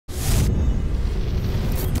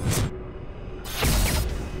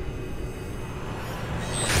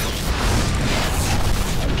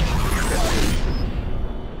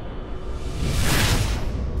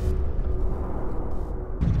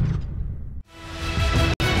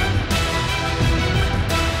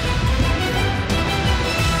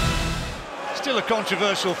a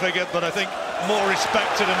controversial figure, but I think more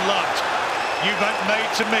respected and loved. EUBANK made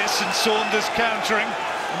to miss and Saunders countering.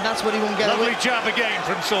 And that's what he won't get away with. Lovely jab again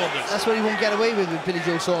from Saunders. That's what he won't get away with Billy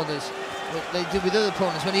Joe Saunders. What they do with other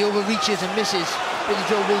opponents. When he overreaches and misses, Billy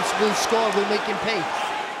Joe will score, will make him pay.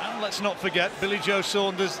 And let's not forget Billy Joe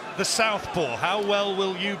Saunders, the southpaw. How well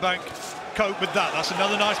will EUBANK cope with that? That's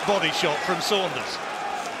another nice body shot from Saunders.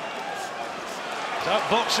 He's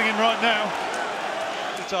outboxing him right now.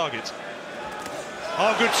 The target.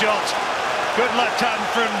 Oh, good shot. Good left hand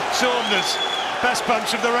from Saunders. Best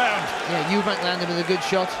punch of the round. Yeah, EUBANK landed with a good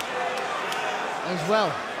shot as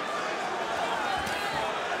well.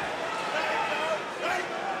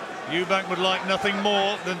 EUBANK would like nothing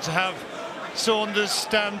more than to have Saunders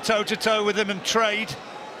stand toe-to-toe with him and trade.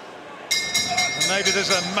 And maybe there's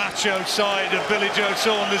a macho side of Billy Joe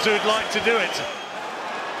Saunders who'd like to do it.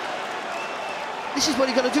 This is what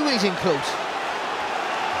he's got to do when he's in close.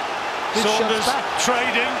 Good Saunders shots back.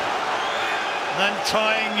 trading, then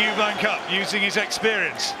tying EUBANK up using his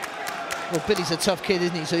experience. Well, Billy's a tough kid,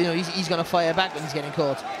 isn't he? So, you know, he's going to fire back when he's getting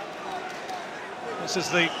caught. This is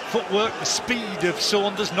the footwork, the speed of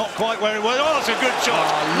Saunders, not quite where it was. Oh, it's a good shot.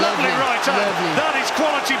 Oh, lovely right hand. Lovely. That is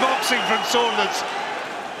quality boxing from Saunders.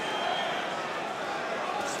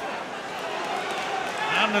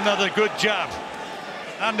 And another good jab.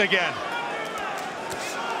 And again.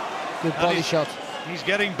 Good body shot. He's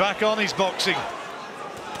getting back on his boxing.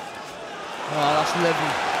 Oh, that's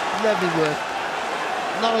lovely. Lovely work.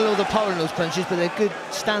 Not a load of power in those punches, but they're good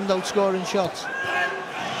standout scoring shots.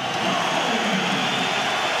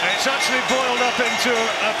 It's actually boiled up into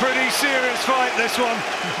a pretty serious fight, this one.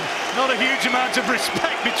 Not a huge amount of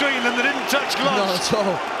respect between them. They didn't touch gloves. Not at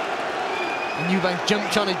all. And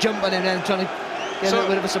EUBANK trying to jump on him and trying to get a little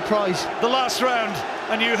bit of a surprise. The last round,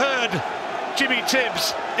 and you heard Jimmy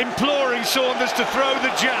Tibbs imploring Saunders to throw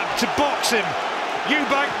the jab, to box him.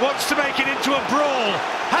 EUBANK wants to make it into a brawl,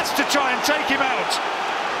 has to try and take him out.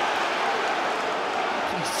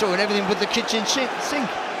 He's throwing everything but the kitchen sink.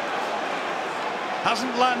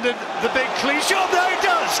 Hasn't landed the big clean shot. There he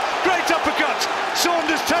does! Great uppercut.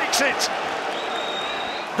 Saunders takes it.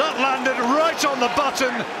 That landed right on the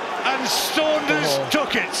button, and Saunders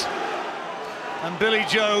took it. And Billy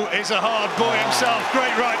Joe is a hard boy himself.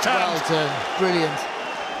 Great right hand. Well done. Brilliant.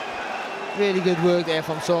 Really good work there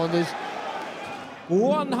from Saunders.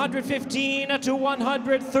 115 to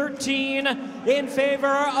 113 in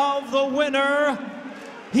favor of the winner.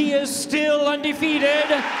 He is still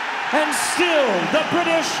undefeated and still the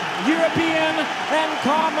British, European and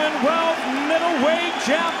Commonwealth middleweight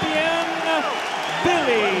champion,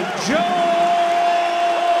 Billy Joe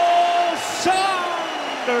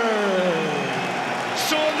Saunders.